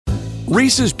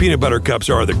Reese's peanut butter cups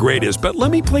are the greatest, but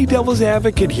let me play devil's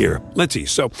advocate here. Let's see.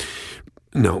 So,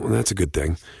 no, that's a good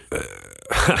thing.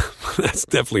 That's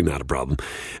definitely not a problem.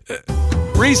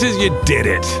 Reese's, you did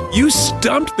it. You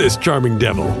stumped this charming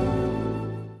devil.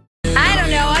 I don't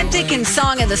know. I'm thinking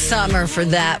Song of the Summer for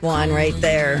that one right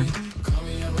there.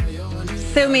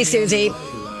 Sue me, Susie.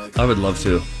 I would love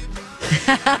to.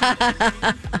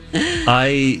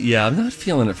 I'm not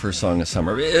feeling it for a Song of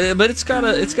Summer, but it's got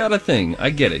a thing.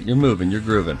 I get it. You're moving, you're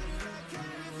grooving.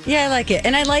 Yeah, I like it,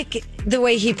 and I like the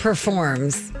way he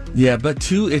performs. Yeah, but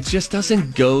too, it just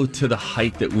doesn't go to the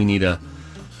height that we need a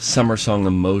summer song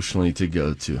emotionally to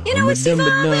go to. You know what, Steve? I'm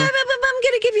going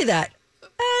to give you that.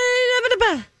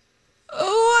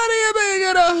 What do you make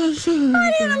it us?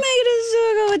 Why do you make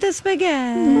it go with the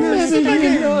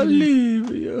spaghetti?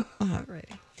 All right.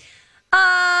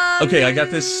 Okay, I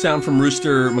got this sound from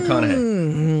Rooster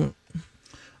McConaughey.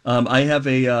 I have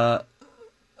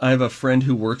a friend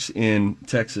who works in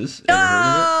Texas. Ever heard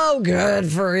of it? Oh, good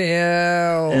for you.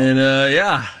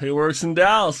 And he works in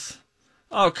Dallas.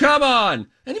 Oh, come on.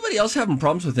 Anybody else having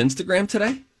problems with Instagram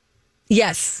today?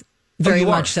 Yes, very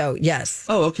much are? so. Yes.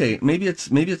 Oh, okay. Maybe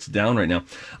it's down right now.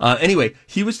 Anyway,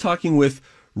 he was talking with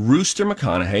Rooster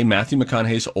McConaughey, Matthew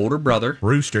McConaughey's older brother.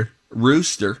 Rooster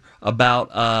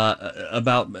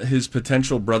about his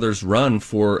potential brother's run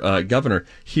for governor.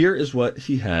 Here is what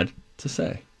he had to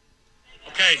say.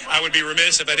 Okay, I would be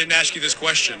remiss if I didn't ask you this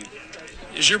question.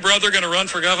 Is your brother going to run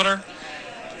for governor?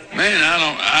 Man,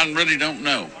 I really don't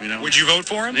know. You know, would you vote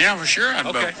for him? Yeah, for sure, I'd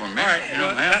vote for him. All right,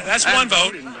 that's one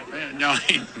vote. No,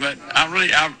 but I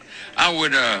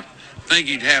would think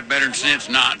he'd have better sense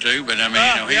not to. But I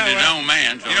mean, he's his own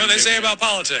man. So they say about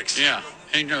politics. Yeah,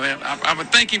 I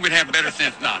would think he would have better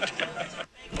sense not to.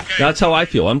 Okay. That's how I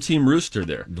feel. I'm Team Rooster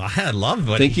there. I love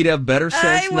it. Think he'd have better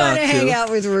sense not to. I want to hang out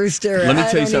with Rooster. Let me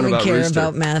tell you something about Rooster. Rooster.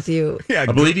 About Matthew. Yeah, I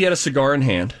believe he had a cigar in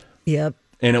hand. Yep.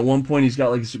 And at one point, he's got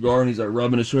like a cigar and he's like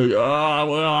rubbing his face. Oh,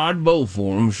 well, I'd vote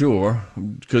for him, sure,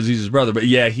 because he's his brother. But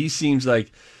yeah, he seems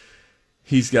like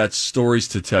he's got stories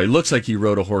to tell. He looks like he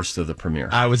rode a horse to the premiere.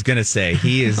 I was going to say,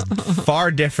 he is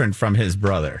far different from his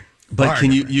brother. But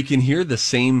you can hear the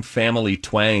same family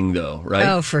twang, though, right?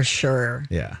 Oh, for sure.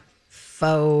 Yeah.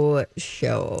 Faux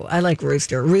show. I like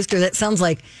Rooster. Rooster, that sounds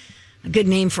like a good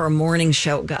name for a morning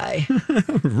show guy.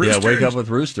 Yeah, wake up with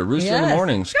Rooster. Rooster in the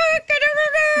mornings.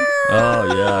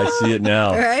 Oh, yeah, I see it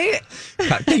now. Right?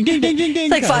 Ding, ding, ding, ding,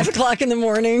 ding. It's like 5 o'clock in the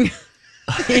morning.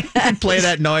 Play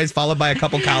that noise followed by a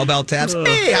couple cowbell taps.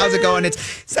 Hey, how's it going? It's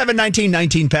 7:19,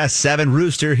 19 past 7.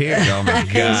 Rooster here. Oh, my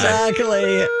God.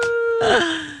 Exactly.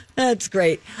 That's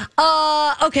great.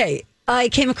 Okay. I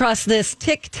came across this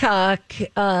TikTok video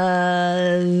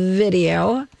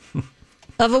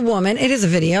of a woman. It is a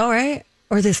video, right?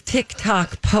 Or this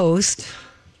TikTok post.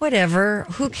 Whatever.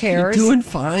 Who cares? You're doing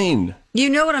fine. You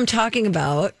know what I'm talking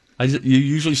about. You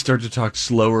usually start to talk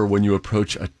slower when you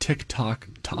approach a TikTok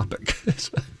topic.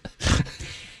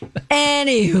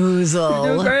 Anyhoozle.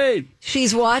 You're doing great.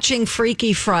 She's watching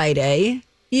Freaky Friday.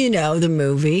 You know, the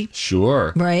movie.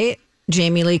 Sure. Right?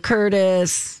 Jamie Lee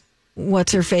Curtis,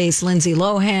 what's her face, Lindsay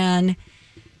Lohan.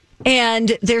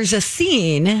 And there's a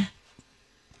scene.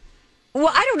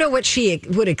 Well, I don't know what she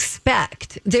would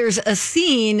expect. There's a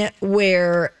scene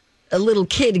where a little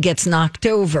kid gets knocked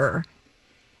over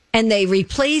and they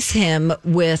replace him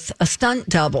with a stunt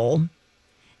double.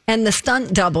 And the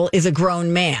stunt double is a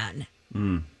grown man.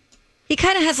 Mm. He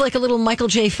kind of has like a little Michael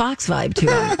J. Fox vibe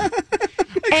to him.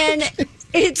 And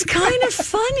it's kind of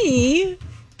funny.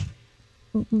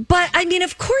 But, I mean,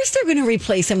 of course they're going to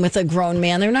replace him with a grown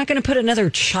man. They're not going to put another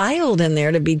child in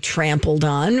there to be trampled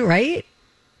on, right?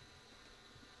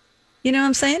 You know what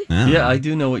I'm saying? Yeah, I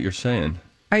do know what you're saying.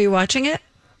 Are you watching it?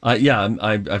 Yeah,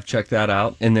 I've checked that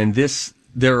out. And then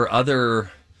there are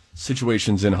other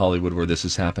situations in Hollywood where this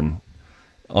has happened.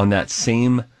 On that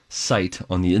same site,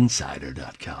 on the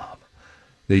insider.com,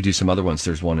 they do some other ones.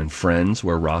 There's one in Friends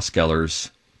where Ross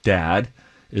Geller's dad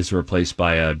is replaced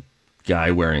by a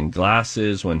guy wearing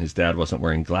glasses when his dad wasn't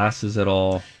wearing glasses at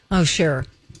all. Oh, sure.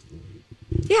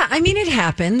 Yeah, I mean, it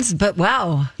happens, but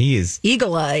wow. He is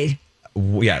eagle-eyed.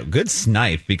 Yeah, good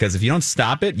snipe, because if you don't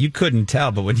stop it, you couldn't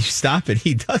tell. But when you stop it,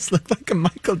 he does look like a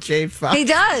Michael J. Fox. He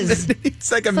does.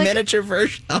 It's like a miniature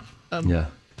version of him. Yeah.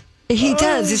 He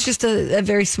does. It's just a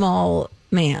very small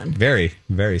man. Very,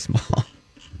 very small.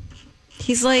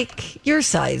 He's like your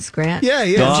size, Grant. Yeah,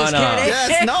 yeah. Just kidding.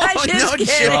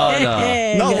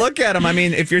 Yes, no, look at him. I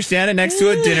mean, if you're standing next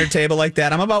to a dinner table like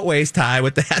that, I'm about waist high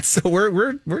with that. So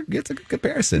we're it's a good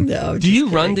comparison. No, do you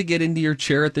run to get into your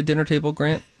chair at the dinner table,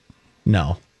 Grant?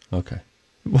 No. Okay.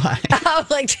 Why? Oh,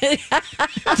 like he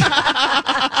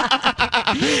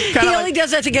only does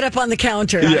that to get up on the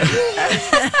counter.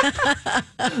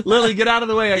 Lily, get out of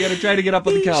the way. I got to try to get up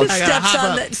on the couch.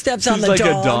 Just steps on She's the like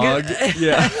dog. a dog.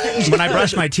 Yeah. When I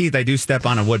brush my teeth, I do step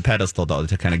on a wood pedestal though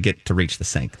to kind of get to reach the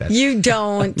sink. You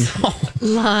don't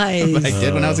lie. I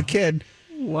did when I was a kid.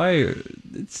 Why?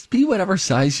 Be whatever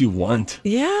size you want.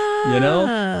 Yeah. You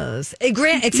know?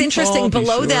 Grant, it's interesting.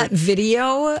 Below that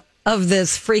video of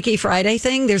this Freaky Friday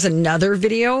thing, there's another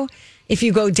video. If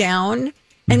you go down,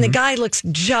 and the guy looks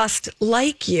just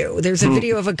like you. There's a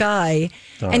video of a guy,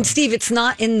 and Steve, it's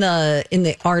not in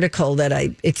the article that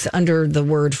it's under the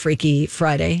word Freaky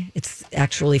Friday. It's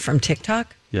actually from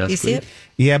TikTok. Yes, Do you see it?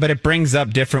 Yeah, but it brings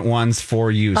up different ones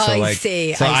for you. So I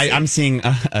see. So I see. I'm seeing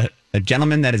a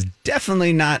gentleman that is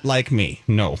definitely not like me.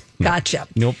 No. Gotcha.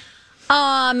 Nope.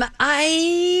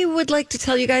 I would like to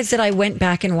tell you guys that I went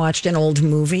back and watched an old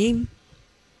movie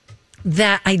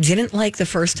that I didn't like the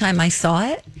first time I saw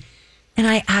it, and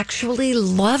I actually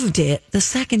loved it the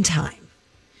second time.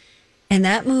 And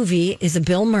that movie is a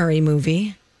Bill Murray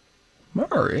movie.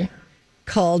 Murray?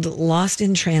 Called Lost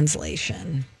in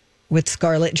Translation with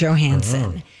Scarlett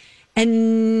Johansson.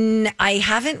 And I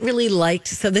haven't really liked,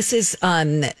 so this is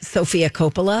Sofia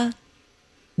Coppola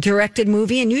directed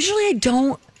movie, and usually I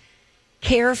don't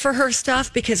care for her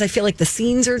stuff because I feel like the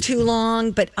scenes are too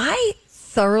long, but I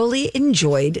thoroughly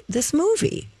enjoyed this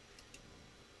movie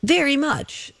very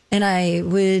much. And I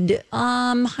would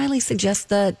highly suggest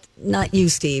that, not you,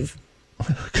 Steve,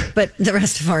 but the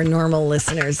rest of our normal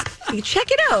listeners,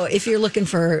 check it out if you're looking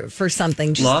for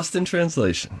something. Lost in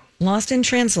Translation. Lost in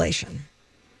Translation.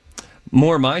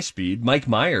 More my speed. Mike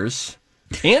Myers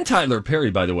and Tyler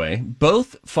Perry, by the way,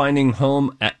 both finding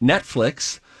home at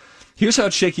Netflix. Here's how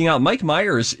it's shaking out. Mike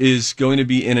Myers is going to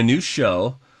be in a new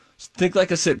show. Think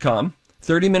like a sitcom.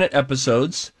 30-minute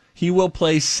episodes. He will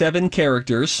play 7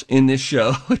 characters in this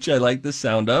show, which I like the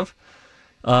sound of.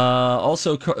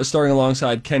 Also starring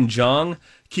alongside Ken Jeong,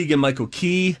 Keegan-Michael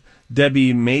Key,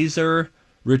 Debbie Mazur,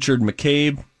 Richard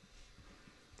McCabe.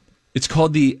 It's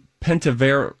called the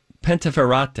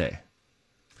Pentaverate.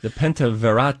 The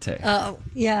Pentaverate. Oh,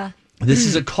 yeah. This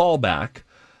is a callback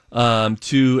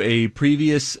to a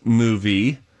previous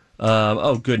movie.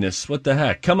 Oh, goodness. What the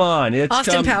heck? Come on. It's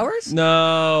Austin Powers?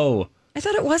 No. I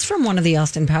thought it was from one of the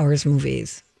Austin Powers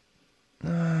movies.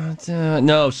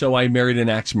 No. So I Married an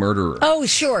Axe Murderer. Oh,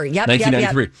 sure. Yep.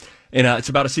 1993. And it's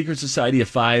about a secret society of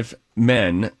 5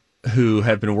 men who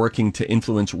have been working to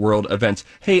influence world events.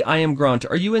 Hey, I am Grant.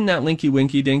 Are you in that Linky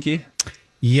Winky Dinky?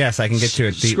 Yes, I can get to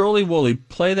it. Scrolly Wooly,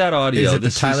 play that audio. Is it the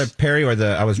Tyler Perry or the?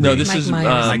 I was no. reading. This Mike is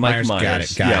Myers. Mike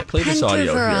Myers. Got it. Play this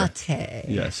audio here. Pentaverate.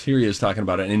 Yes, here he is talking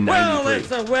about it in Well, 93.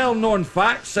 it's a well-known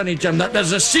fact, Sonny Jim, that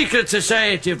there's a secret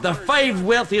society of the 5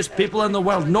 wealthiest people in the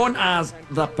world, known as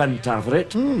the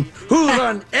Pentaverate, who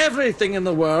run everything in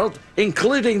the world,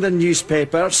 including the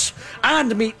newspapers,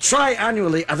 and meet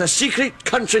tri-annually at a secret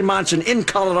country mansion in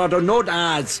Colorado known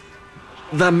as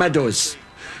the Meadows.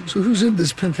 So who's in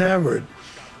this Pentaverate?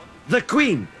 The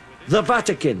Queen, the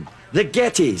Vatican, the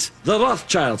Gettys, the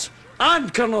Rothschilds,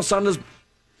 and Colonel Sanders.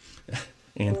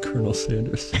 And Colonel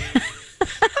Sanders. But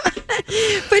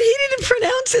he didn't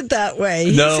pronounce it that way.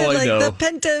 He No, said I like know. the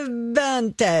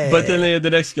Pentaverate. But then they had the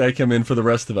next guy come in for the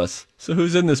rest of us. So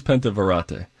who's in this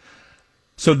Pentaverate?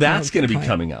 So that's going to be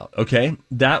coming out, okay?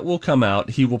 That will come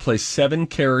out. He will play 7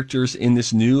 characters in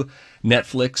this new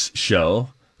Netflix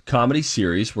show, comedy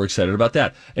series. We're excited about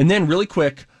that. And then really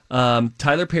quick,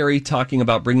 Tyler Perry talking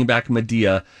about bringing back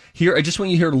Medea. Here, I just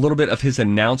want you to hear a little bit of his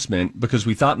announcement because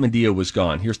we thought Medea was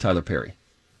gone. Here's Tyler Perry.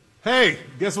 Hey,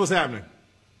 guess what's happening?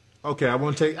 Okay, I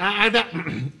want to take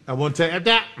I want to take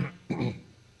that.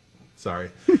 Sorry,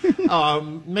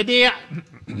 Medea.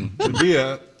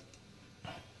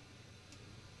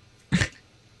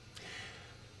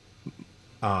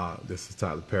 This is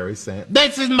Tyler Perry saying.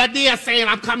 This is Medea saying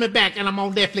I'm coming back and I'm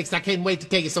on Netflix. I can't wait to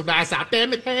take it so nice out.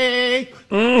 Damn it, hey.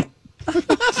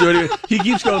 So anyway, he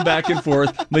keeps going back and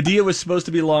forth. Medea was supposed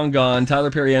to be long gone.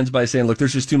 Tyler Perry ends by saying, look,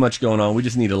 there's just too much going on. We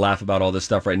just need to laugh about all this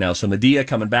stuff right now. So Medea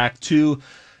coming back to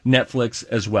Netflix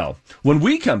as well. When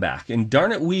we come back, and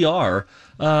darn it, we are,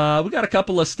 we got a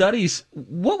couple of studies.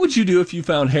 What would you do if you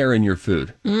found hair in your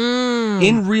food?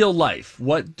 In real life,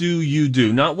 what do you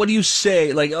do? Not what do you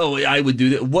say, like, oh, I would do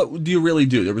that. What do you really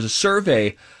do? There was a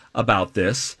survey about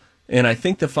this, And I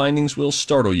think the findings will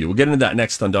startle you. We'll get into that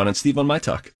next on Dawn and Steve on My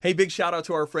Talk. Hey, big shout out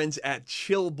to our friends at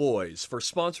Chill Boys for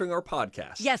sponsoring our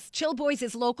podcast. Yes, Chill Boys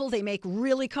is local. They make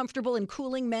really comfortable and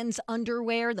cooling men's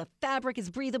underwear. The fabric is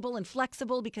breathable and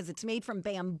flexible because it's made from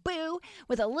bamboo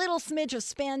with a little smidge of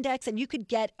spandex, and you could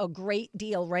get a great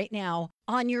deal right now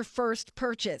on your first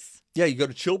purchase. Yeah, you go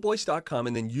to chillboys.com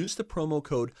and then use the promo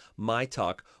code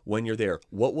MyTalk when you're there.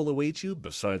 What will await you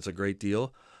besides a great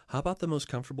deal? How about the most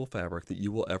comfortable fabric that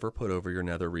you will ever put over your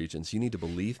nether regions? You need to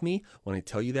believe me when I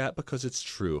tell you that because it's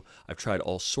true. I've tried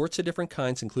all sorts of different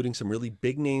kinds, including some really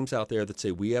big names out there that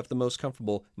say we have the most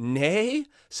comfortable. Nay,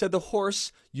 said the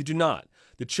horse, you do not.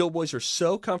 The Chill Boys are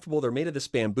so comfortable. They're made of this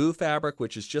bamboo fabric,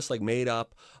 which is just like made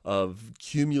up of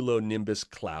cumulonimbus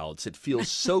clouds. It feels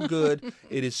so good.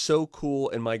 It is so cool.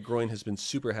 And my groin has been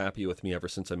super happy with me ever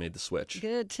since I made the switch.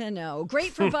 Good to know.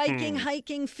 Great for biking,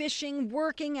 hiking, fishing,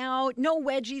 working out. No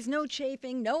wedgies, no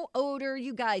chafing, no odor.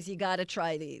 You guys, you got to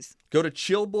try these. Go to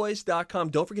chillboys.com.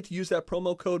 Don't forget to use that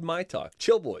promo code MyTalk.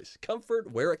 Chill Boys,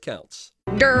 comfort where it counts.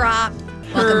 Durop.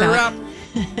 Welcome back.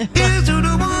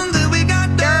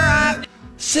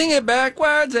 Sing it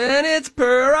backwards and it's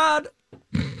Perrod.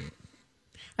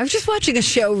 I was just watching a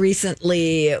show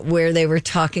recently where they were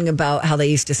talking about how they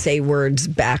used to say words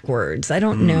backwards. I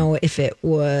don't know if it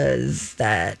was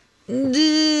that's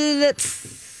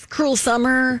Cruel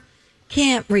Summer.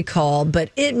 Can't recall, but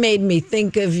it made me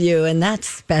think of you, and that's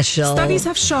special. Studies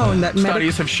have shown that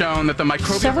the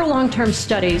microbial... Several long-term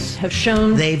studies have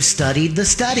shown... They've studied the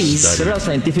studies. Several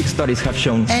scientific studies have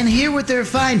shown... And here with their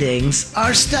findings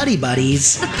are study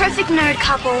buddies... The perfect nerd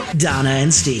couple. Donna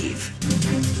and Steve.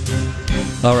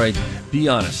 All right, be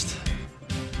honest.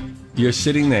 You're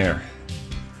sitting there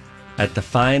at the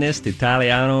finest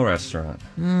Italiano restaurant.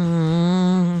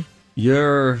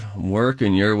 You're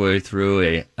working your way through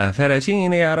a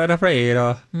fettuccine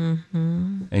alfredo,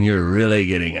 and you're really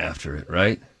getting after it,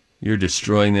 right? You're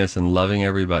destroying this and loving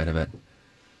every bite of it.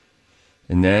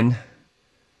 And then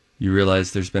you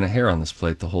realize there's been a hair on this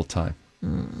plate the whole time.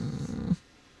 And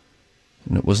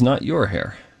it was not your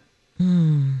hair.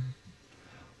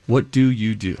 What do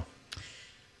you do?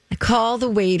 I call the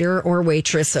waiter or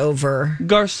waitress over.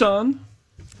 Garçon?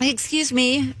 Excuse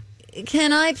me.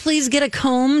 Can I please get a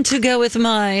comb to go with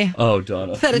my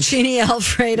Donna. fettuccine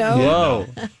Alfredo? Whoa.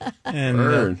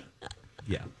 And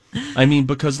yeah. I mean,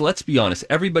 because let's be honest,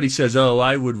 everybody says,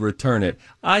 I would return it.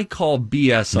 I call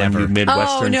BS on you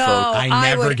Midwestern folk. I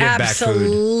never would give back food.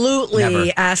 absolutely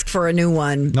Never. ask for a new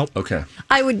one. Nope. Okay.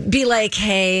 I would be like,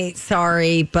 hey,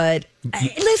 sorry, but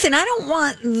listen, I don't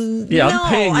want. I'm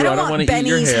paying you. I don't want want to eat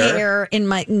your Benny's hair. in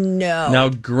my. No. Now,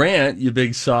 Grant, you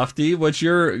big softy, what's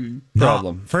your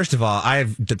problem? No, first of all, I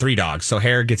have 3 dogs, so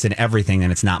hair gets in everything,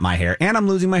 and it's not my hair. And I'm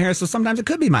losing my hair, so sometimes it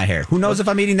could be my hair. Who knows if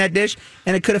I'm eating that dish,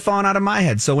 and it could have fallen out of my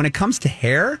head. So when it comes to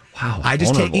hair, I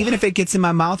just take, even if it gets in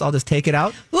my mouth, I'll just take it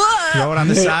out, throw it on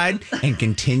the side, and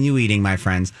continue eating, my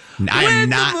friends. I am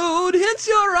not. The mood hits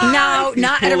your eyes. No,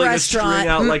 not at a pulling restaurant. string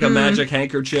out like a magic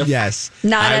handkerchief. Yes.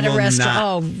 Not at a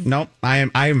restaurant. Nope. I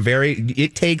am very.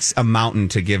 It takes a mountain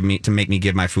to make me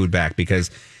give my food back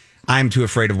because I'm too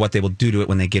afraid of what they will do to it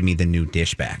when they give me the new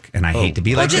dish back, and I hate to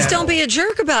be like that. Just don't be a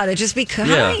jerk about it. Just be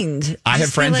kind. Yeah. I have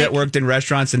friends that worked in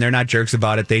restaurants, and they're not jerks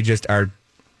about it. They just are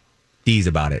D's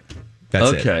about it.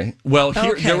 That's it. Okay. Well,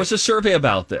 there was a survey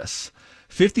about this.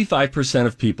 55%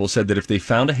 of people said that if they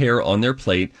found a hair on their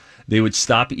plate, they would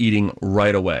stop eating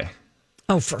right away.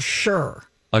 Oh, for sure.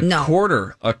 A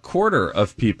quarter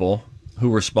of people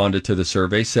who responded to the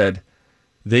survey said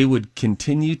they would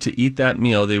continue to eat that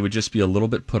meal. They would just be a little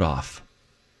bit put off.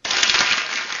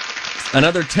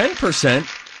 Another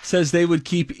 10% says they would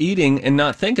keep eating and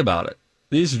not think about it.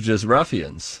 These are just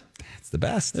ruffians. That's the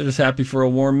best. They're just happy for a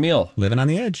warm meal. Living on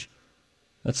the edge.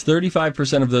 That's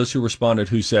 35% of those who responded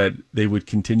who said they would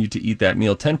continue to eat that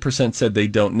meal. 10% said they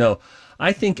don't know.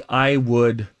 I think I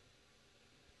would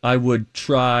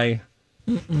try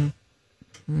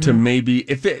to maybe,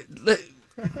 if it,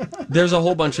 there's a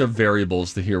whole bunch of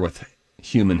variables to here with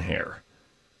human hair.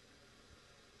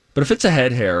 But if it's a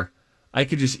head hair, I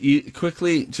could just eat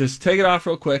quickly, just take it off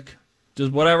real quick,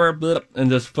 just whatever,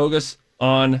 and just focus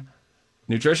on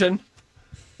nutrition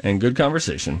and good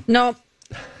conversation. Nope.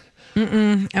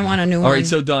 I want a new one. All right,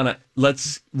 so Donna,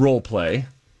 let's role play.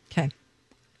 Okay.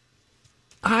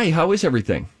 Hi, how is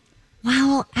everything?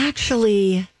 Well,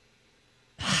 actually...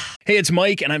 Hey, it's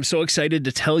Mike, and I'm so excited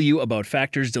to tell you about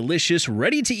Factor's delicious,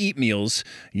 ready-to-eat meals.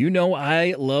 You know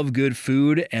I love good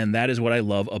food, and that is what I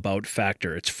love about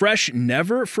Factor. It's fresh,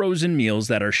 never frozen meals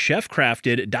that are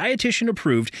chef-crafted,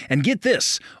 dietitian-approved, and get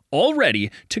this, all ready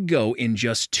to go in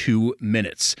just 2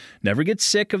 minutes. Never get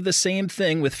sick of the same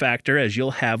thing with Factor, as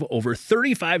you'll have over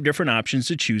 35 different options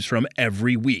to choose from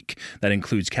every week. That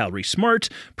includes Calorie Smart,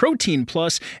 Protein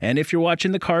Plus, and if you're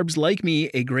watching the carbs like me,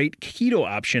 a great keto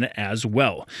option as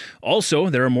well. Also,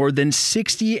 there are more than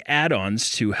 60 add-ons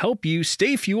to help you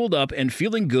stay fueled up and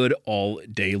feeling good all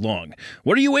day long.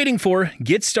 What are you waiting for?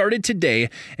 Get started today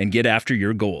and get after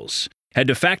your goals. Head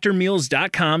to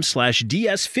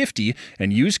factormeals.com/DS50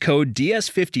 and use code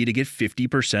DS50 to get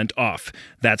 50% off.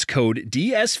 That's code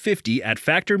DS50 at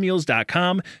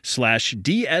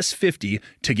factormeals.com/DS50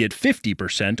 to get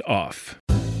 50% off.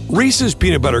 Reese's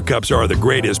peanut butter cups are the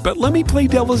greatest, but let me play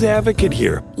devil's advocate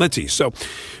here. Let's see. So,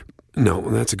 no,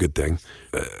 that's a good thing.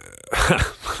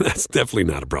 That's definitely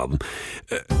not a problem.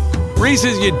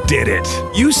 Reese's, you did it.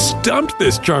 You stumped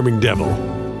this charming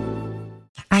devil.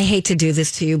 I hate to do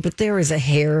this to you, but there is a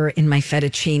hair in my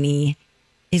fettuccine.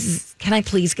 Can I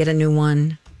please get a new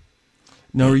one?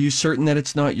 No, are you certain that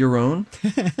it's not your own?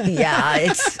 Yeah,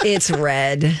 it's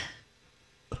red.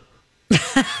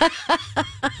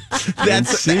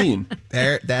 That's scene.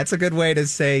 That's a good way to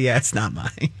say, yeah, it's not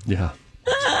mine. Yeah.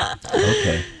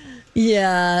 Okay.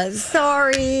 Yeah,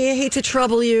 sorry. I hate to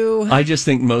trouble you. I just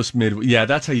think most yeah,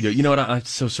 that's how you do it. You know what? I'm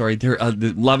so sorry. They're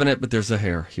loving it, but there's a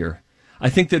hair here. I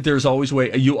think that there's always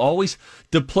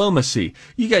diplomacy.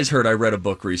 You guys heard I read a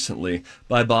book recently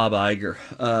by Bob Iger,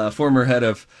 former head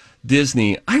of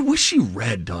Disney. I wish you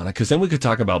read, Donna, because then we could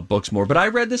talk about books more. But I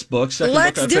read this book.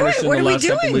 Let's do it. What are we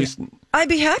doing? I'd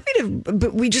be happy to,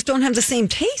 but we just don't have the same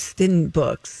taste in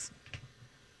books.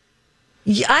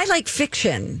 I like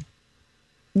fiction.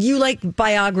 You like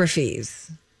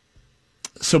biographies.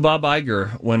 So Bob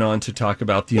Iger went on to talk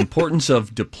about the importance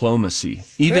of diplomacy,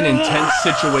 even in tense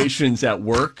situations at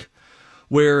work,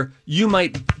 where you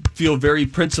might feel very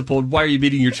principled. Why are you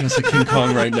beating your chest at King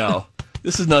Kong right now?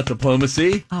 This is not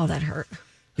diplomacy. Oh, that hurt.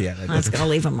 Yeah, that's going to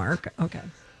leave a mark. Okay.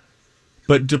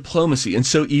 But diplomacy. And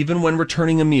so even when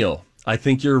returning a meal, I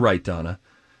think you're right, Donna.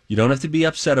 You don't have to be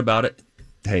upset about it.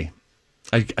 Hey,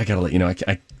 I got to let you know,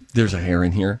 there's a hair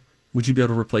in here. Would you be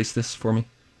able to replace this for me?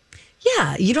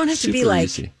 Yeah, you don't have to be like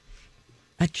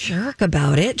a jerk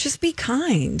about it. Just be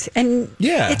kind. And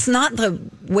it's not the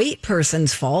wait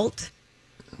person's fault.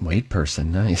 Wait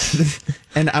person, nice.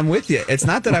 And I'm with you. It's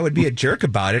not that I would be a jerk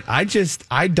about it. I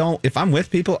don't, if I'm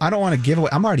with people, I don't want to give away.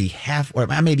 I'm already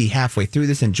I may be halfway through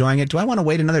this, enjoying it. Do I want to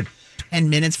wait another 10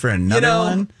 minutes for another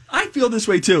one? I feel this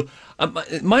way too.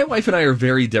 My wife and I are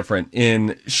very different.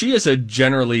 She is a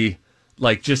generally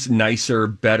just nicer,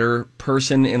 better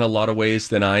person in a lot of ways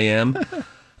than I am.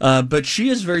 But she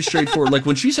is very straightforward. Like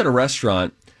when she's at a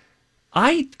restaurant,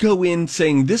 I go in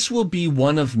saying this will be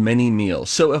one of many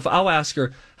meals. So if I'll ask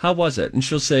her, how was it? And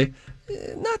she'll say,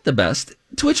 not the best.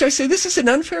 To which I say, this is an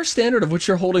unfair standard of which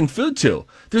you're holding food to.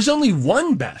 There's only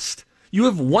one best. You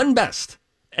have one best.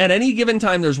 At any given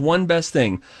time, there's one best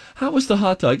thing. How was the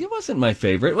hot dog? It wasn't my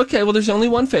favorite. Okay, well, there's only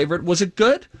one favorite. Was it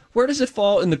good? Where does it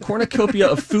fall in the cornucopia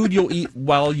of food you'll eat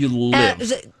while you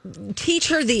live? Teach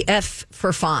her the F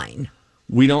for fine.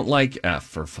 We don't like F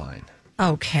for fine.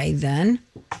 Okay, then.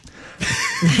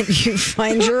 You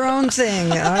find your own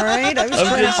thing, all right? I was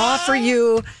trying to offer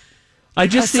you I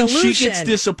just think solution. she gets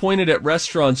disappointed at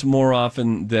restaurants more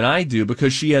often than I do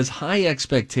because she has high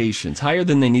expectations, higher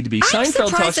than they need to be. I'm Seinfeld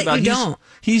surprised talks about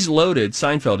he's loaded,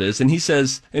 Seinfeld is, and he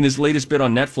says in his latest bit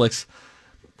on Netflix,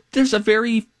 there's a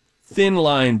very thin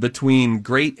line between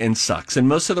great and sucks. And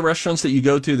most of the restaurants that you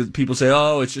go to that people say,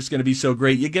 oh, it's just going to be so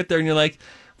great, you get there and you're like,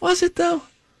 was it though?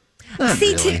 Not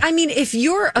really. I mean, if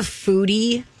you're a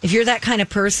foodie, if you're that kind of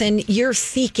person, you're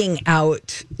seeking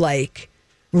out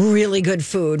really good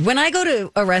food. When I go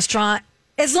to a restaurant,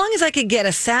 as long as I could get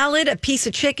a salad, a piece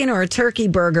of chicken, or a turkey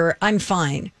burger, I'm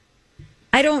fine.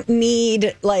 I don't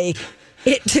need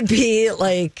it to be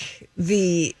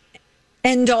the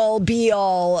end all be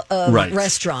all of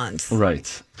restaurants.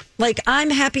 Right. I'm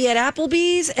happy at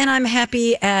Applebee's and I'm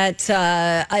happy at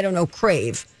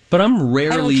Crave. But I'm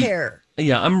rarely I don't care.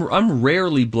 Yeah, I'm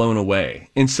rarely blown away.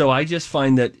 And so I just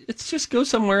find that it's just go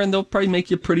somewhere and they'll probably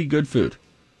make you pretty good food.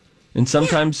 And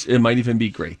sometimes it might even be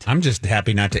great. I'm just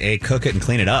happy not to cook it and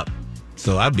clean it up.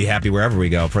 So I'd be happy wherever we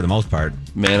go for the most part.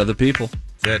 Man of the people.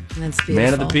 Good. That's beautiful.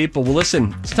 Man of the people. Well,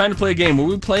 listen, it's time to play a game. Were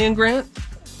we playing, Grant?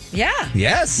 Yeah.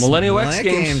 Yes. Millennial X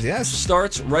Games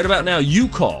starts right about now. You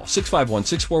call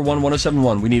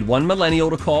 651-641-1071. We need one millennial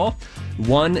to call,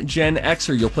 one Gen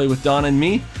Xer. You'll play with Donna and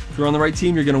me. If you're on the right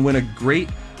team, you're going to win a great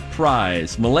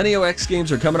prize. Millennial X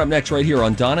Games are coming up next right here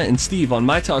on Donna and Steve on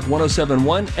My Talk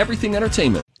 107.1 Everything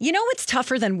Entertainment. You know what's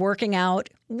tougher than working out?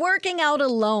 Working out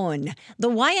alone. The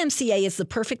YMCA is the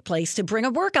perfect place to bring a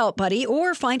workout buddy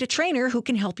or find a trainer who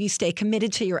can help you stay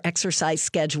committed to your exercise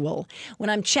schedule.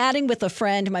 When I'm chatting with a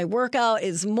friend, my workout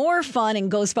is more fun and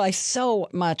goes by so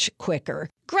much quicker.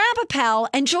 Grab a pal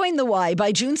and join the Y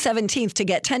by June 17th to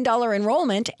get $10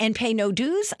 enrollment and pay no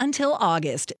dues until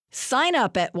August. Sign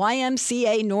up at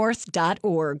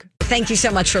ymcanorth.org. Thank you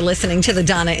so much for listening to the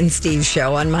Donna and Steve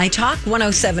Show on My Talk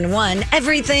 107.1.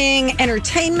 Everything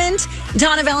Entertainment.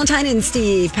 Donna Valentine and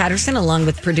Steve Patterson, along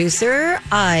with producer,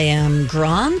 I am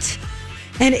Grant.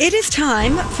 And it is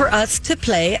time for us to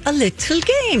play a little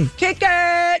game. Kick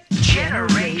it!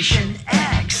 Generation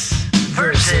X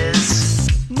versus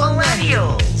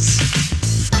Millennials.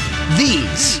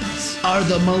 These are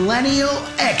the Millennial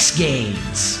X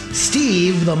Games.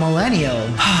 Steve, the Millennial.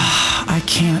 I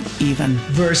can't even.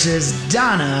 Versus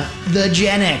Donna, the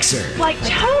Gen Xer. Like,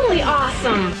 totally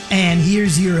awesome. And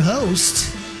here's your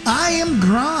host, I am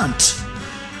Grant.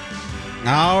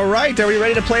 All right, are we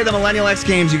ready to play the Millennial X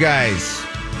Games, you guys?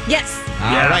 Yes.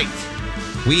 All right.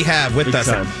 We have with us,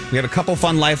 we have a couple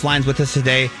fun lifelines with us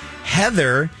today.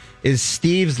 Heather is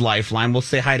Steve's lifeline. We'll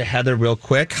say hi to Heather real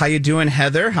quick. How you doing,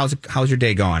 Heather? How's your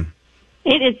day going?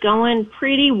 It is going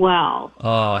pretty well.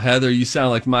 Oh, Heather, you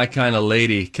sound like my kind of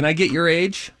lady. Can I get your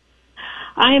age?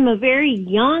 I am a very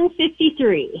young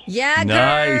 53. Yeah,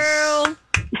 girl.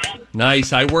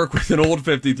 Nice. I work with an old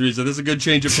 53, so this is a good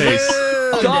change of pace.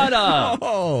 Donna.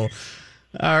 Oh.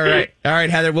 All right,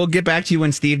 Heather. We'll get back to you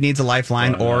when Steve needs a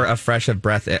lifeline or a fresh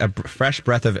breath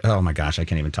of. Oh my gosh, I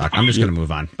can't even talk. I'm just going to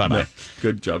move on. Bye bye.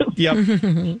 Good job.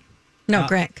 Yep. No,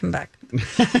 Grant, come back.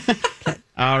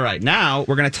 All right, now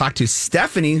we're going to talk to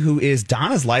Stephanie, who is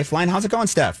Donna's lifeline. How's it going,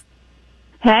 Steph?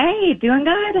 Hey, doing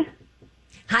good.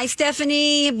 Hi,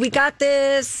 Stephanie. We got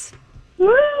this.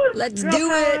 Woo! Let's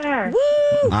do it.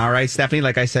 Woo! All right, Stephanie,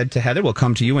 like I said to Heather, we'll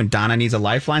come to you when Donna needs a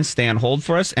lifeline. Stay on hold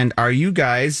for us. And are you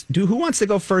guys, who wants to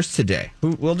go first today?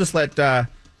 We'll just let, why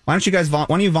don't you guys, why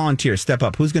don't you volunteer? Step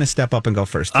up. Who's going to step up and go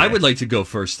first today? I would like to go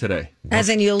first today. As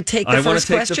in you'll take the first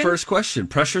question? I want to take the first question.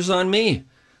 Pressure's on me.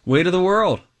 Weight of the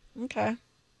world. Okay.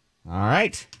 All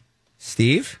right.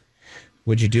 Steve,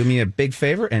 would you do me a big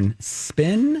favor and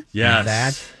spin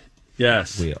that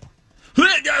wheel?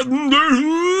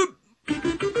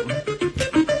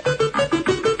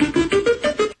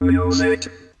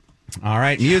 All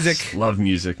right, music. Love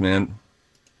music, man.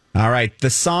 All right,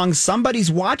 the song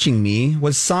Somebody's Watching Me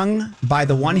was sung by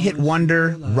the one-hit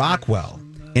wonder Rockwell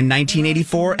in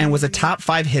 1984 and was a top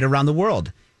 5 hit around the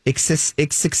world. Its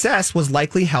success was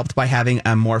likely helped by having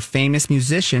a more famous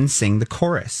musician sing the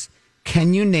chorus.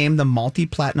 Can you name the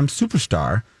multi-platinum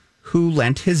superstar who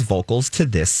lent his vocals to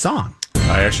this song?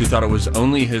 I actually thought it was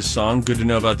only his song. Good to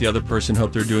know about the other person.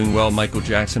 Hope they're doing well. Michael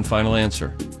Jackson, final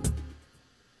answer.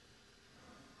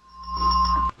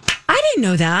 I didn't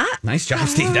know that. Nice job,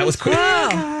 Steve. That was quick.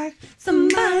 Wow.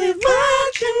 Somebody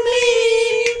watching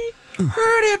me.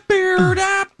 Heard it, beard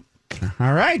up.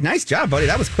 All right, nice job, buddy.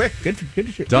 That was quick. Good.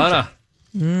 Donna.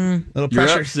 Little You're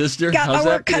pressure. up, sister. Got How's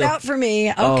my work that cut feel? out for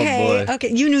me. Oh, Okay. boy.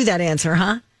 Okay. You knew that answer,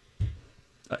 huh?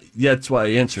 Yeah, that's why I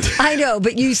answered it. I know,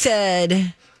 but you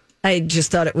said I just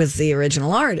thought it was the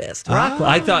original artist, Rockwell.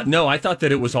 I thought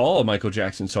that it was all Michael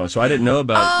Jackson songs, so I didn't know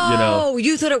about, Oh,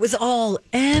 you thought it was all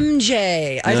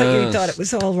MJ. I thought you Yes. thought it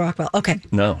was all Rockwell. Okay.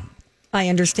 No. I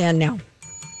understand now.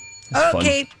 It's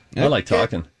Okay. fun. I like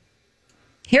talking.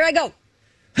 Here I go.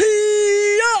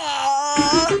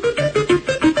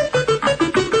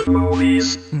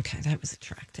 Okay, that was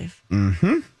attractive.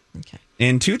 Mm-hmm. Okay.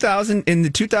 In the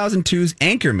 2002's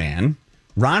Anchorman,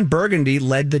 Ron Burgundy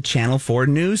led the Channel 4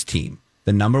 news team,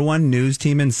 the #1 news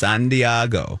team in San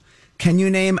Diego. Can you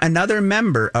name another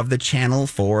member of the Channel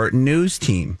 4 news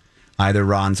team? Either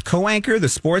Ron's co-anchor, the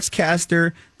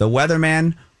sportscaster, the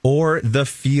weatherman, or the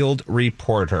field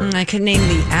reporter. I could name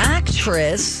the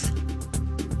actress.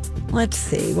 Let's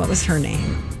see. What was her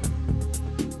name?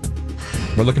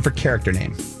 We're looking for character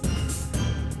name.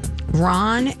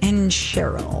 Ron and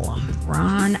Cheryl.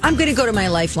 Ron. I'm going to go to my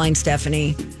lifeline,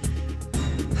 Stephanie.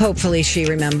 Hopefully she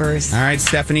remembers. All right,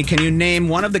 Stephanie, can you name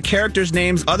one of the characters'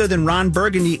 names other than Ron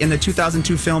Burgundy in the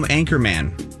 2002 film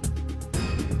Anchorman?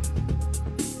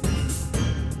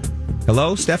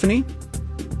 Hello, Stephanie?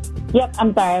 Yep,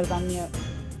 I'm sorry, I was on mute.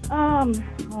 Oh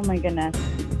my goodness.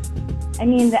 I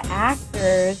mean, the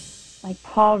actors, like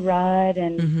Paul Rudd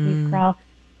and Steve Carell,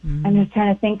 I'm just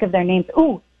trying to think of their names.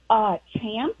 Ooh,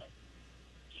 Champ.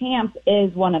 Champ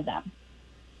is one of them.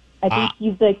 I think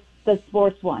he's the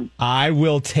sports one. I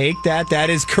will take that. That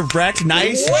is correct.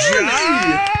 Nice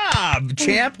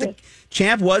job.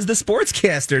 champ was the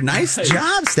sportscaster. Nice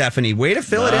job, Stephanie. Way to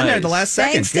fill it in there at the last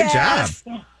second. Thanks, Good Steph.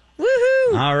 job.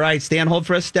 Woohoo! All right, stay on hold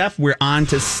for us, Steph. We're on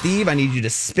to Steve. I need you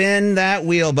to spin that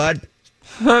wheel, bud.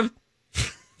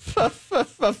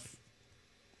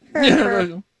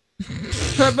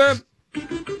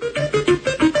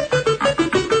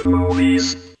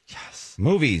 Movies. Yes.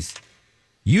 Movies.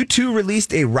 U2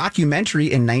 released a rockumentary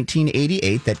in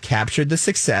 1988 that captured the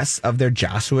success of their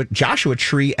Joshua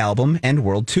Tree album and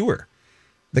world tour.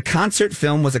 The concert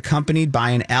film was accompanied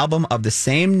by an album of the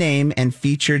same name and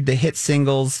featured the hit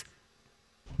singles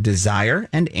Desire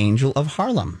and Angel of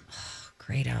Harlem.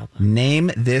 Great album.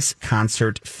 Name this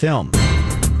concert film.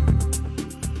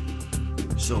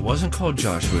 So it wasn't called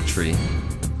Joshua Tree.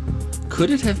 Could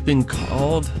it have been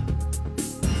called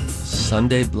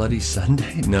Sunday Bloody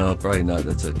Sunday? No, probably not.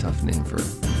 That's a tough name for a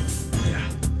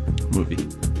movie.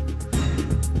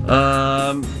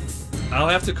 I'll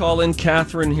have to call in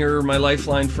Catherine here, my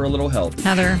lifeline, for a little help.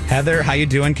 Heather, how you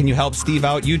doing? Can you help Steve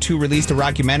out? U2 released a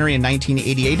rockumentary in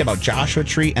 1988 about Joshua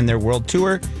Tree and their world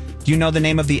tour. Do you know the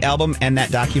name of the album and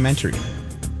that documentary?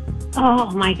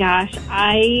 Oh my gosh,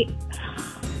 I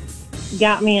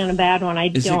got me on a bad one. I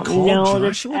don't know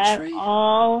this at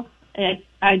all.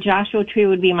 Joshua Tree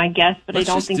would be my guess, but I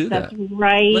don't think that's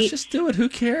right. Let's just do it. Who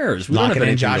cares? We Lock don't have it in,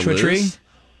 anything to Joshua Tree? lose.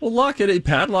 Well, lock it.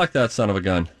 Padlock that son of a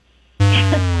gun.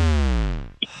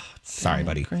 Sorry,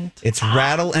 buddy. It's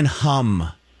Rattle and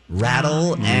Hum.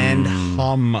 Rattle and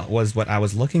Hum was what I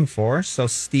was looking for. So,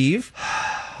 Steve,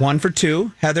 1 for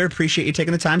 2. Heather, appreciate you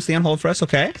taking the time. Stay on hold for us,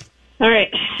 okay? All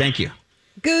right. Thank you.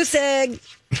 Goose egg.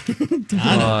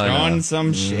 Donna throwing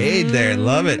some shade there.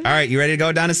 Love it. All right, you ready to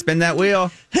go, Donna? Spin that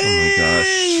wheel. Oh, my gosh.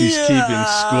 She's keeping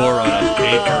score on a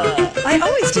paper. I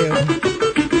always do.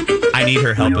 I need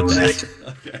her help with that.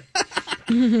 Okay.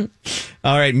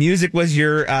 All right, music was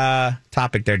your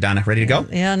topic there, Donna. Ready to go?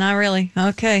 Yeah, not really.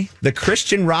 Okay. This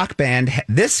Christian rock band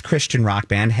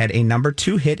had a number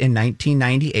 2 hit in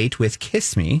 1998 with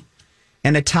Kiss Me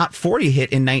and a top 40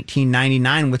 hit in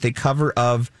 1999 with a cover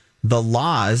of The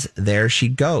Law's There She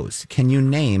Goes. Can you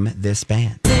name this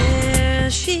band?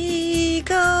 There she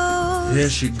goes. There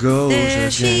she goes There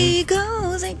again. she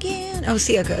goes again. Oh,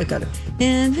 see, I got it.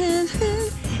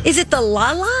 Is it the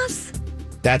La-Las?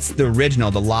 That's the original,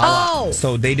 the La La. Oh.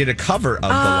 So they did a cover of the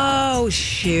La. Oh,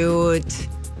 shoot.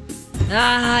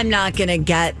 I'm not going to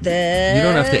get this. You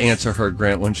don't have to answer her,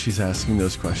 Grant, when she's asking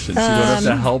those questions. You don't have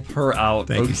to help her out.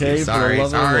 Thank you, okay? Steve. Sorry. For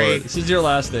the love of the Lord. This is your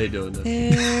last day doing this.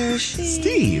 There she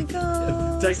Steve. goes.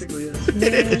 Yeah, technically, it is.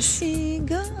 There she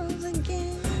goes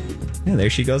again. Yeah, there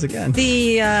she goes again.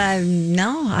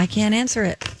 No, I can't answer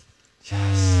it.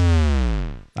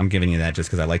 I'm giving you that just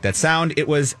because I like that sound. It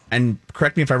was, and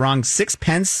correct me if I'm wrong,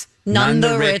 Sixpence None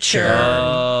the Richer.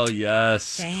 Oh,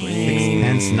 yes. Queen.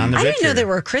 Sixpence None the I Richer. didn't know they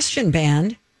were a Christian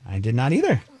band. I did not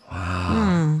either.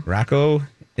 Wow. Rocco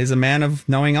is a man of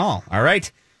knowing all. All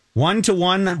right.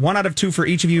 1-1. 1 out of 2 for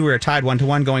each of you. We're tied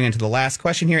 1-1 going into the last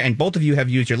question here. And both of you have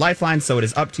used your lifeline, so it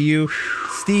is up to you.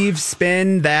 Steve,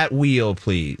 spin that wheel,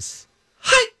 please.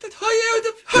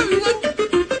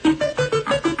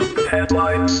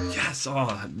 Headlines. Yes.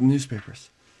 Oh, newspapers.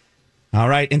 All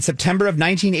right. In September of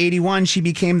 1981, she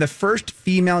became the first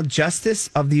female justice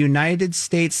of the United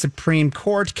States Supreme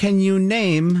Court. Can you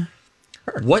name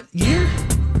her? What year?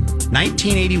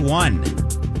 1981.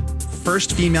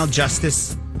 First female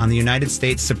justice on the United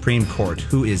States Supreme Court.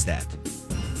 Who is that?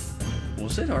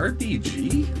 Was it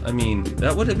RBG? I mean,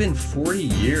 that would have been 40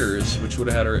 years, which would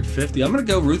have had her at 50. I'm going to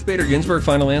go Ruth Bader Ginsburg,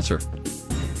 final answer.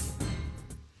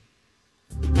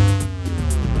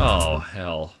 Oh,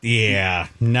 hell. Yeah.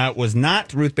 No, it was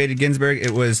not Ruth Bader Ginsburg. It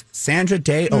was Sandra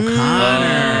Day O'Connor.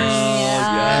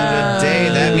 Sandra Day.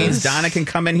 That means Donna can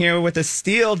come in here with a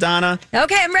steal, Donna.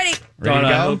 Okay, I'm ready. Ready Donna, to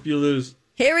go? I hope you lose.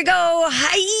 Here we go.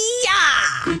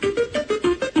 Hiya!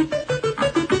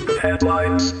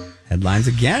 Headlines. Headlines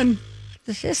again.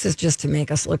 This is just to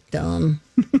make us look dumb.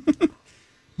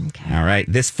 All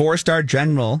right. This 4-star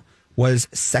general was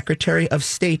Secretary of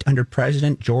State under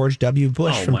President George W.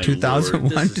 Bush from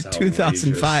 2001 to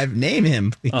 2005. Name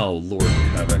him, please. Oh, Lord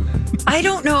heaven. I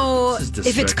don't know This is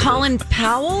if it's despicable. Colin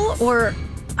Powell or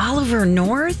Oliver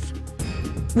North.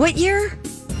 What year?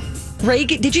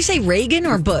 Reagan? Did you say Reagan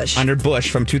or Bush? Under Bush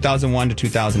from 2001 to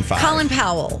 2005. Colin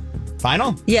Powell.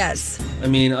 Final? Yes. I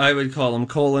mean, I would call him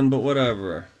Colin, but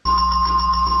whatever.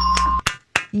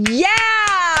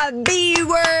 Yeah, B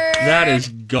word. That is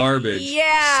garbage.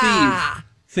 Yeah. Steve,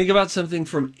 think about something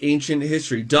from ancient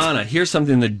history. Donna, here's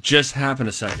something that just happened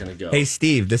a second ago. Hey,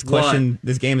 Steve, this question,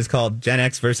 this game is called Gen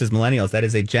X versus Millennials. That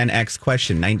is a Gen X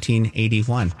question,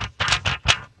 1981.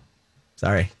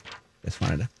 Sorry. Just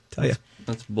wanted to tell you.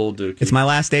 That's bull dookie. It's my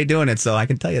last day doing it, so I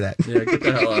can tell you that. Yeah, get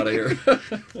the hell out of here.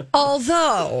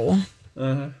 Although,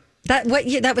 that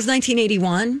was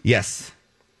 1981? Yes.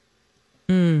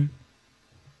 Don't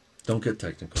get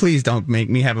technical. Please don't make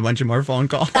me have a bunch of more phone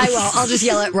calls. I will. I'll just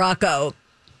yell at Rocco.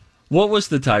 What was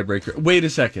the tiebreaker? Wait a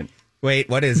second. Wait,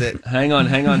 what is it? Hang on.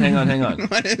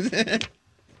 What is it?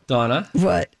 Donna?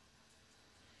 What?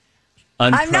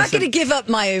 I'm not going to give up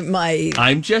my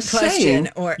I'm just question.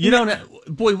 Saying, you don't.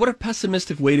 Boy, what a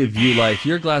pessimistic way to view life.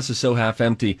 Your glass is so half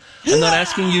empty. I'm not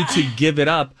asking you to give it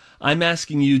up. I'm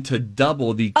asking you to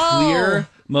double the clear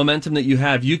momentum that you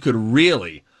have. You could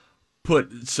really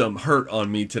put some hurt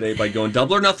on me today by going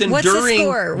double or nothing during the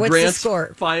score? What's Grant's the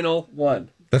score? Final one.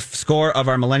 The score of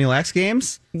our Millennial X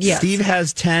Games? Yes. Steve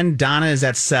has 10. Donna is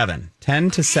at 7.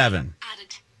 10-7.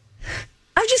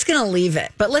 I'm just going to leave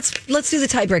it, but let's do the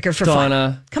tiebreaker for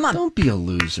Donna, fun. Come on. Don't be a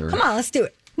loser. Come on, let's do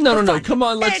it. No. Come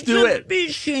on, let's do it.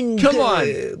 Come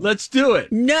on, let's do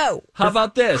it. No. How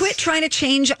about this? Quit trying to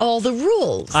change all the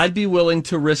rules. I'd be willing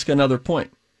to risk another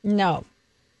point. No.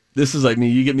 This is like me.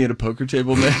 You get me at a poker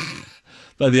table, man.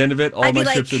 By the end of it, all my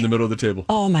like, chips are in the middle of the table.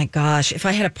 Oh, my gosh. If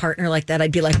I had a partner like that,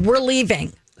 I'd be like, we're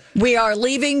leaving. We are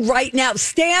leaving right now.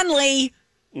 Stanley,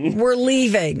 we're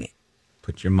leaving.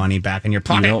 Put your money back in your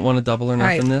pocket. You don't want to double or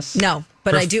nothing this? No,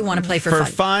 but I do want to play for fun.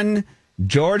 For fun,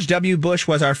 George W. Bush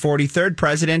was our 43rd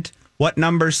president. What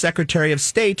number Secretary of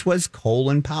State was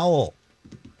Colin Powell?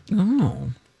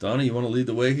 Oh. Donna, you want to lead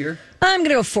the way here? I'm going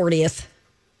to go 40th.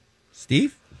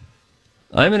 Steve?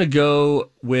 I'm going to go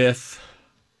with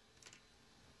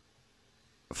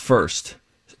first.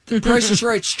 The Price is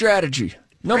Right strategy.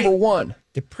 Number one.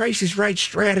 The Price is Right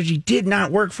strategy did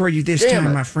not work for you this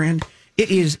time, my friend. It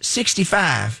is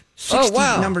 65. 60,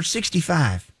 Number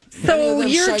 65. So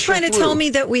you're trying to tell me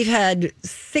that we've had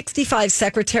 65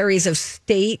 secretaries of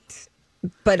state,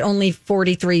 but only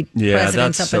 43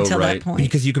 presidents up until that point?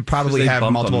 Because you could probably have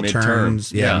multiple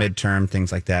terms. Yeah, midterm,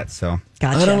 things like that. So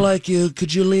gotcha. I don't like you.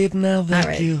 Could you leave now?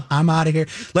 Thank you. I'm out of here.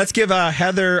 Let's give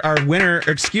Heather, our winner,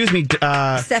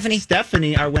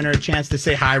 Stephanie, our winner, a chance to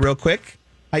say hi real quick.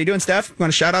 How you doing, Steph? You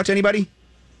want to shout out to anybody?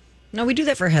 No, we do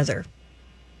that for Heather.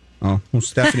 Oh, well,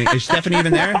 Stephanie. Is Stephanie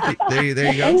even there? There you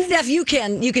go. Steph, you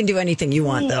can do anything you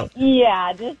want, though.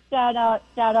 Yeah, just shout out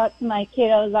to my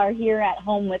kiddos are here at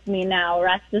home with me now,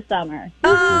 rest of summer.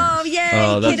 Oh, yay,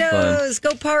 kiddos.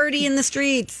 Fun. Go party in the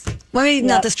streets. Well, maybe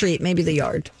not the street, maybe the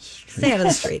yard. Stay out of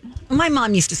the street. My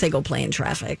mom used to say go play in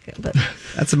traffic. But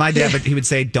that's my dad, but he would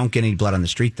say don't get any blood on the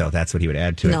street, though. That's what he would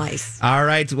add to it. Nice. All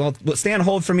right, well, stay on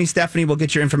hold for me, Stephanie. We'll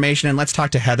get your information, and let's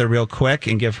talk to Heather real quick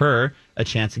and give her a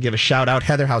chance to give a shout-out.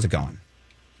 Heather, how's it going?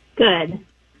 Good.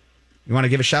 You want to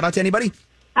give a shout-out to anybody?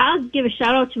 I'll give a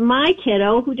shout-out to my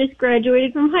kiddo who just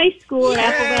graduated from high school at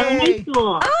Apple Valley High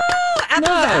School. Oh, Apple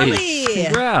Valley.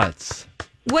 Congrats.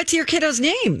 What's your kiddo's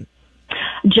name?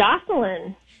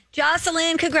 Jocelyn.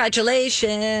 Jocelyn,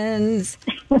 congratulations.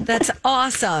 That's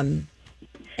awesome.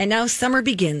 And now summer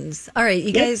begins. All right,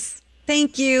 you guys,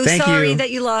 thank you. Sorry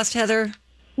that you lost, Heather.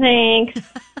 Thanks.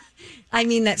 I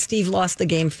mean that Steve lost the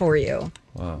game for you.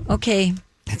 Wow. Okay.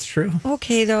 That's true.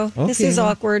 Okay, though. This is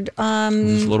awkward. I'm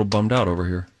just a little bummed out over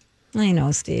here. I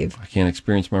know, Steve. I can't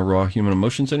experience my raw human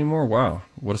emotions anymore. Wow.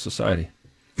 What a society.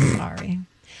 Sorry.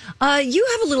 You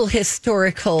have a little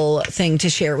historical thing to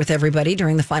share with everybody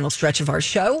during the final stretch of our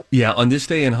show. Yeah, on this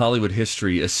day in Hollywood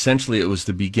history, essentially it was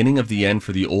the beginning of the end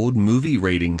for the old movie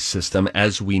rating system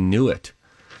as we knew it.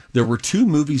 There were two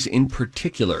movies in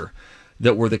particular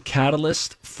that were the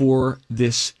catalyst for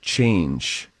this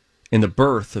change in the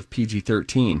birth of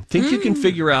PG-13. Think you can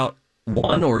figure out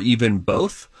one or even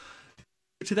both?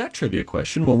 To that trivia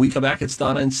question, when we come back, it's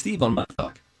Donna and Steve on My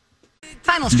Talk.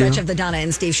 Final stretch of the Donna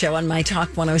and Steve show on My Talk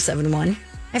 107.1.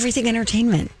 Everything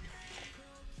Entertainment.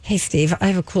 Hey, Steve, I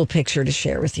have a cool picture to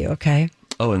share with you, okay?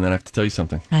 Oh, and then I have to tell you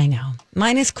something. I know.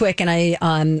 Mine is quick, and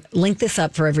I link this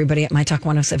up for everybody at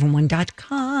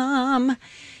mytalk1071.com.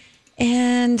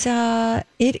 And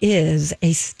it is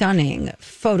a stunning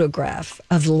photograph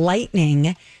of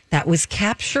lightning that was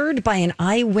captured by an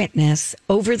eyewitness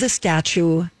over the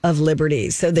Statue of Liberty.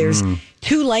 So there's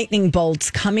two lightning bolts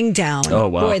coming down. Oh,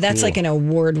 wow. Boy, that's like an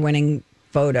award-winning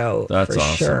photo. That's for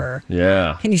awesome. Sure.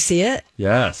 Yeah. Can you see it?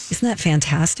 Yes. Isn't that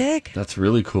fantastic? That's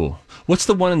really cool. What's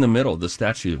the one in the middle, the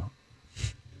statue?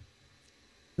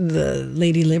 The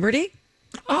Lady Liberty?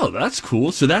 Oh, that's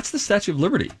cool. So that's the Statue of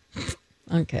Liberty.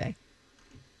 Okay.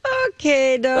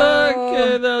 Okay,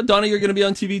 though. Donna, you're going to be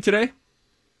on TV today?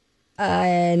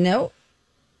 No.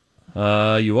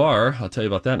 You are. I'll tell you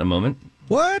about that in a moment.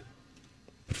 What?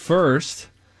 But first,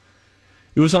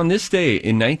 it was on this day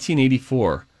in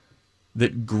 1984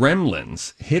 that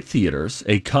Gremlins hit theaters,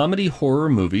 a comedy horror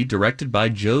movie directed by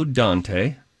Joe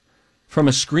Dante from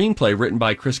a screenplay written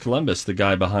by Chris Columbus, the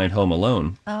guy behind Home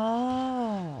Alone.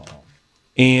 Oh.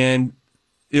 And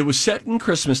it was set in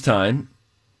Christmas time.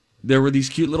 There were these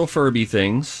cute little Furby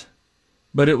things,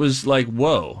 but it was like,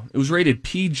 whoa. It was rated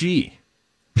PG,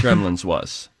 Gremlins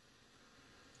was.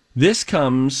 This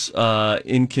comes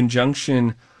in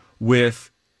conjunction with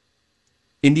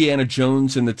Indiana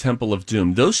Jones and the Temple of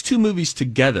Doom. Those two movies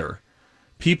together,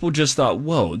 people just thought,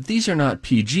 whoa, these are not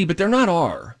PG, but they're not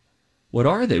R. What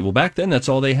are they? Well, back then, that's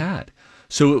all they had.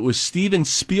 So it was Steven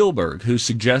Spielberg who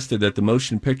suggested that the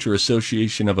Motion Picture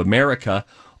Association of America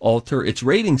alter its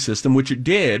rating system, which it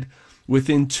did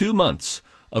within 2 months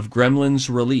of Gremlins'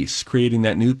 release, creating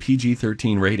that new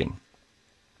PG-13 rating.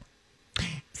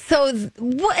 So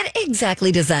what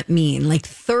exactly does that mean? Like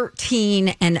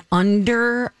 13 and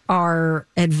under are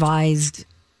advised?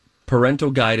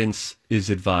 Parental guidance is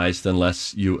advised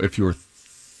if you're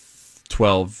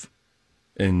 12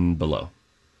 and below.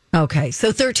 Okay,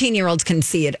 so 13-year-olds can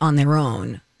see it on their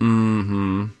own.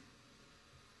 Mm-hmm.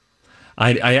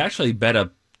 I actually bet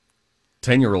a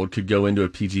 10-year-old could go into a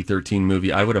PG-13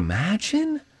 movie. I would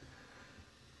imagine,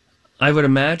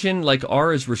 like,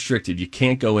 R is restricted. You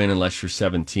can't go in unless you're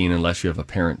 17, unless you have a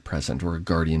parent present or a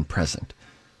guardian present.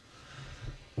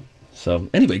 So,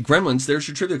 anyway, Gremlins, there's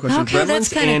your trivia question. Okay,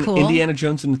 that's Gremlins and cool. Indiana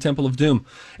Jones and the Temple of Doom.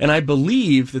 And I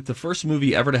believe that the first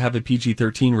movie ever to have a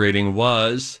PG-13 rating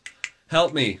was,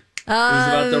 help me, it was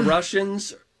about the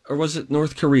Russians, or was it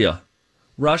North Korea?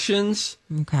 Russians,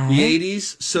 okay. The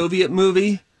 80s, Soviet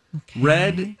movie. Okay.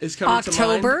 Red is coming to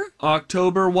mind.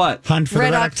 October what? Hunt for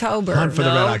Red the October. Hunt for the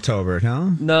Red October, no?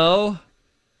 No.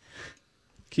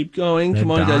 Keep going.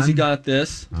 Come on, guys. You got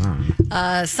this.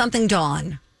 Something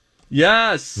Dawn.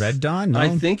 Yes. Red Dawn? No. I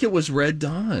think it was Red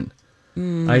Dawn.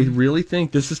 I really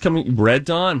think this is coming. Red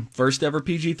Dawn. First ever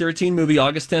PG-13 movie,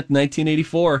 August 10th,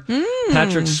 1984.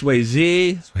 Patrick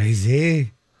Swayze.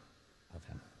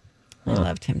 I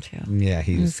loved him too. Yeah,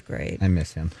 he was great. I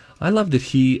miss him. I love that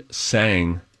he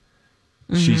sang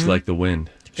She's Like the Wind.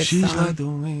 She's song. like the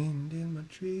wind in my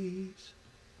trees.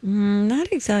 Not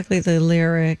exactly the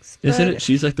lyrics. Isn't it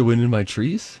She's Like the Wind in My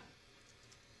Trees?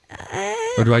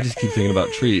 Or do I just keep thinking about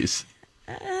trees?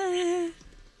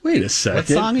 Wait a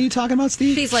second. What song are you talking about,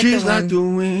 Steve? She's like the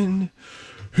wind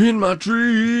in my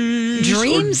trees.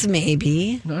 Dreams,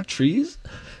 maybe. Not trees?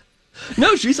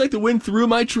 No, she's like the wind through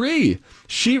my tree.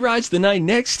 She rides the night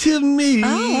next to me.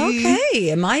 Oh,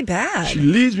 okay. My bad. She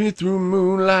leads me through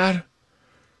moonlight.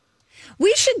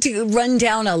 We should run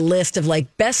down a list of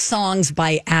like best songs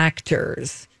by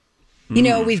actors. You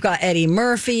know, we've got Eddie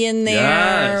Murphy in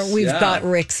there. Yes, we've got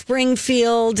Rick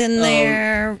Springfield in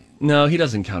there. No, he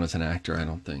doesn't count as an actor, I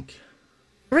don't think.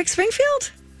 Rick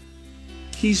Springfield?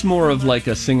 He's more of like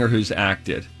a singer who's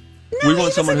acted. No, we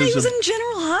want someone he was in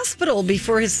General Hospital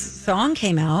before his song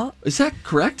came out. Is that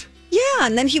correct? Yeah,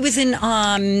 and then he was in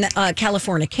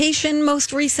Californication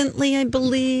most recently, I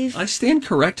believe. I stand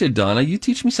corrected, Donna. You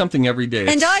teach me something every day.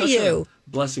 And it's I such you. A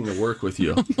blessing to work with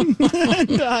you.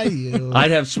 And I you.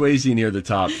 I'd have Swayze near the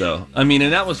top, though. I mean,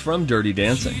 and that was from Dirty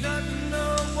Dancing.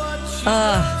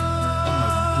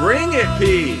 Bring it,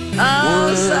 P.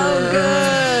 Oh, so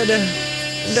good.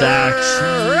 Sax.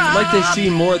 I'd like to see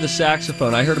more of the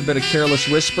saxophone. I heard a bit of Careless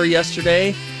Whisper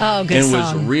yesterday. Oh, good and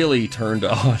song. was really turned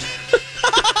on.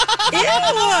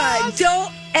 Ew!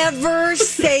 Don't ever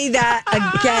say that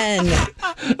again.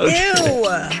 Ew!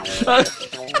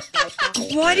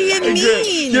 What do you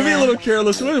mean? Give me a little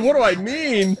Careless Whisper. What do I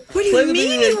mean? What do you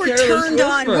mean you were turned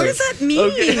on? What does that mean?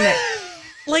 Okay.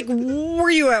 Like, were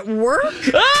you at work?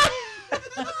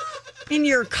 In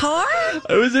your car?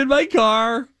 I was in my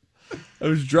car. I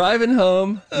was driving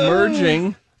home,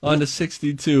 merging onto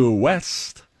 62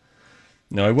 West.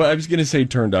 No, I was going to say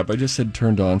turned up. I just said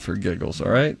turned on for giggles, all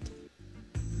right?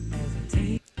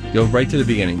 Go right to the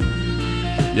beginning.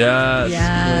 Yes.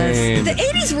 Yes. The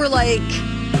 80s were like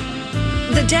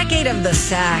the decade of the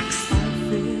sax.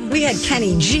 We had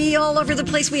Kenny G all over the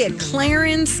place. We had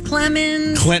Clarence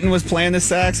Clemens. Clinton was playing the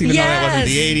sax, even though that wasn't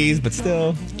the 80s, but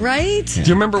still. Right? Do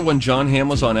you remember when John Hamm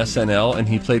was on SNL and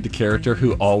he played the character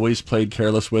who always played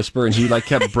Careless Whisper and he like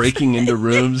kept breaking into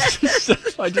rooms?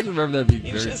 I just remember that being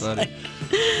very funny.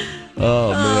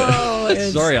 Oh, man.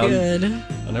 It's Sorry, good.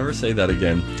 I'll never say that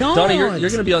again. Don't. Donna, you're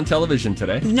going to be on television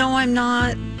today. No, I'm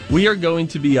not. We are going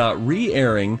to be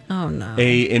re-airing an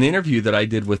interview that I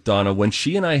did with Donna when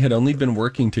she and I had only been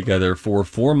working together for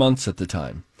 4 months at the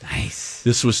time. Nice.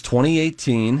 This was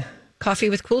 2018,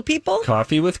 Coffee with Cool People?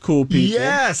 Coffee with Cool People.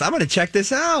 Yes, I'm going to check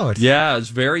this out. Yeah, it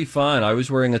was very fun. I was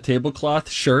wearing a tablecloth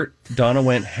shirt. Donna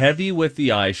went heavy with the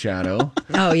eyeshadow.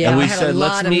 Oh, yeah. And we had a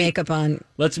lot of makeup on.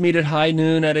 Let's meet at high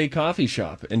noon at a coffee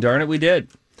shop. And darn it, we did.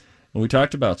 And we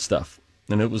talked about stuff.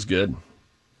 And it was good.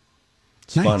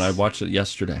 It's fun. I watched it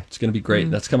yesterday. It's going to be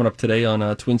great. That's coming up today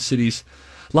on Twin Cities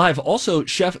Live. Also,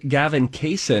 Chef Gavin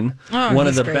Kaysen, one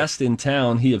of the best in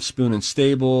town. He of Spoon and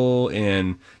Stable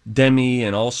and Demi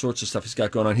and all sorts of stuff he's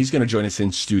got going on. He's going to join us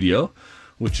in studio,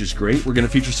 which is great. We're going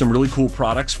to feature some really cool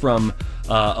products from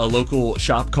a local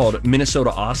shop called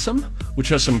Minnesota Awesome, which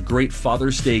has some great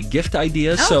Father's Day gift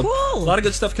ideas. Cool. A lot of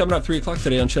good stuff coming up 3 o'clock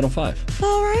today on Channel 5.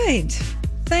 All right.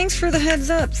 Thanks for the heads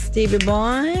up, Stevie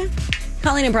boy.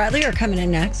 Colleen and Bradley are coming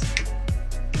in next.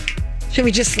 Should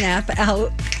we just snap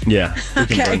out? Yeah, we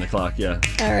can burn the clock, yeah.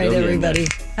 All right, everybody.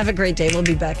 Have a great day. We'll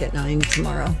be back at 9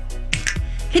 tomorrow.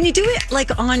 Can you do it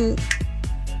like on...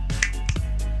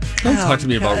 Don't talk to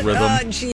me about rhythm.